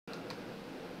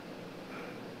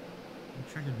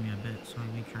triggered me a bit, so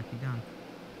we track you down.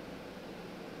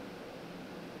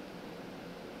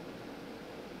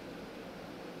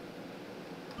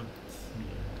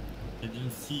 I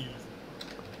didn't see you.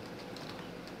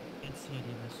 Can't see ID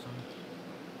this time.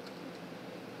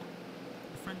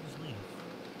 Your friend just leave.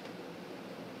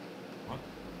 What?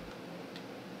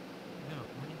 Go.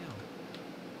 Where'd he go?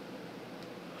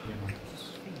 Yeah. It's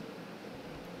his feet.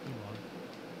 He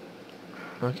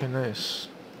logged. Okay, nice.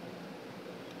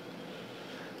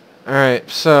 Alright,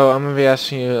 so I'm going to be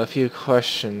asking you a few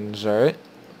questions, alright?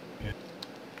 Yeah.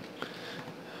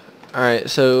 Alright,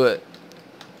 so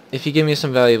if you give me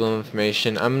some valuable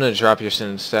information, I'm going to drop your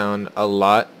sentence down a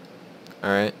lot,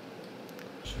 alright?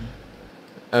 Sure.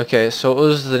 Okay, so what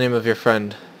was the name of your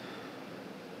friend?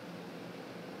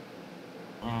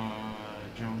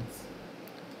 Jones.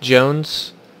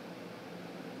 Jones?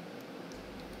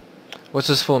 What's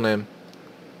his full name?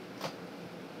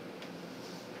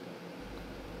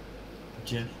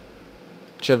 Jeff.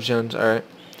 Jeff Jones, alright.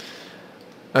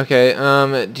 Okay,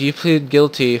 do you plead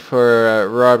guilty for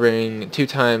robbing 2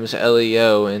 times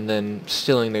LEO and then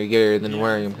stealing their gear, then Yeah,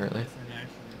 wearing them yes, currently? yes, and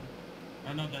actually,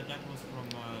 I know that was from,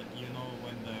 you know,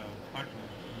 when the hacker,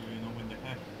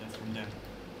 that's from them.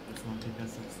 That's not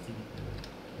because of stealing.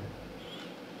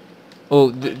 Oh,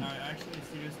 I actually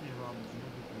seriously robbed you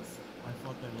because I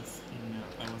thought I was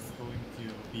going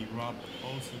to be robbed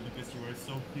also because you were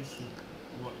so fishy.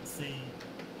 Saying,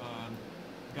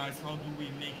 guys, how do we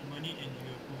make money? And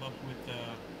you pull up with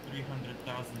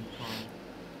 300,000 card,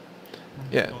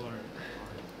 yeah. $100 card.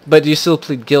 But do you still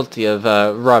plead guilty of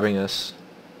robbing us?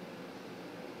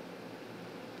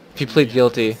 If you plead Yeah,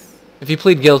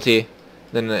 guilty,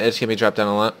 then it's gonna be dropped down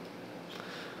a lot.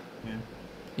 Yeah.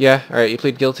 Yeah, alright, you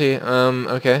plead guilty.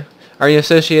 Okay. Are you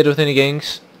associated with any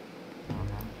gangs?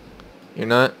 Uh-huh. You're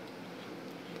not?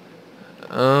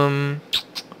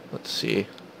 Let's see.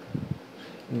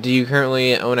 Do you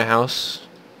currently own a house?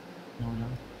 No, no.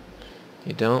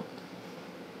 You don't?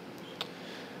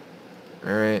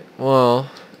 Alright, well,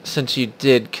 since you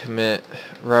did commit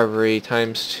robbery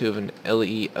times 2 of an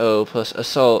LEO plus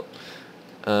assault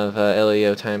of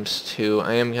LEO times 2,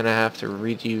 I am going to have to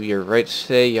read you your rights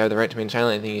today. You have the right to remain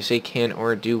silent. Anything you say, can,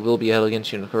 or do will be held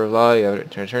against you in the court of law. You have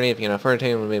an attorney. If you cannot afford an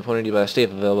attorney, will be appointed to you by the state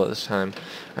available at this time.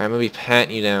 Alright, I'm going to be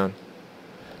patting you down.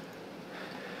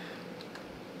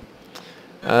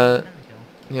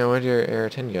 Yeah, where'd your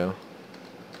AR-10 go?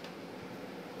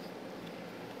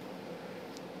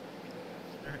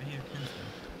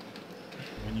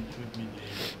 When you put me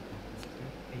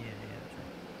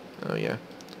Oh, yeah.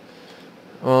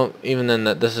 Well, even then,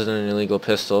 this isn't an illegal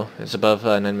pistol. It's above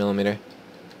 9mm.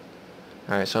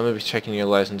 Alright, so I'm going to be checking your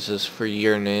licenses for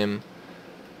your name.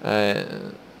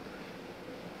 And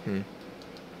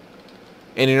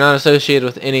you're not associated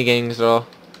with any gangs at all?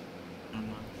 I'm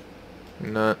not.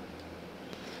 You're not?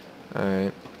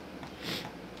 Alright.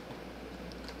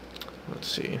 Let's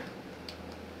see.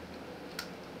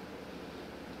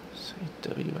 Say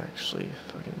W actually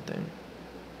fucking thing.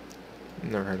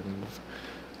 Never heard of him before.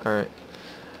 Alright.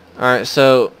 Alright,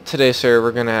 so today, sir,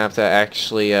 we're gonna have to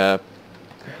actually,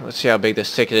 let's see how big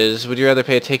this ticket is. Would you rather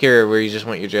pay a ticket or where you just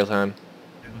want your jail time?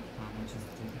 How much is the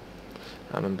ticket?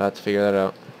 I'm about to figure that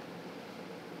out.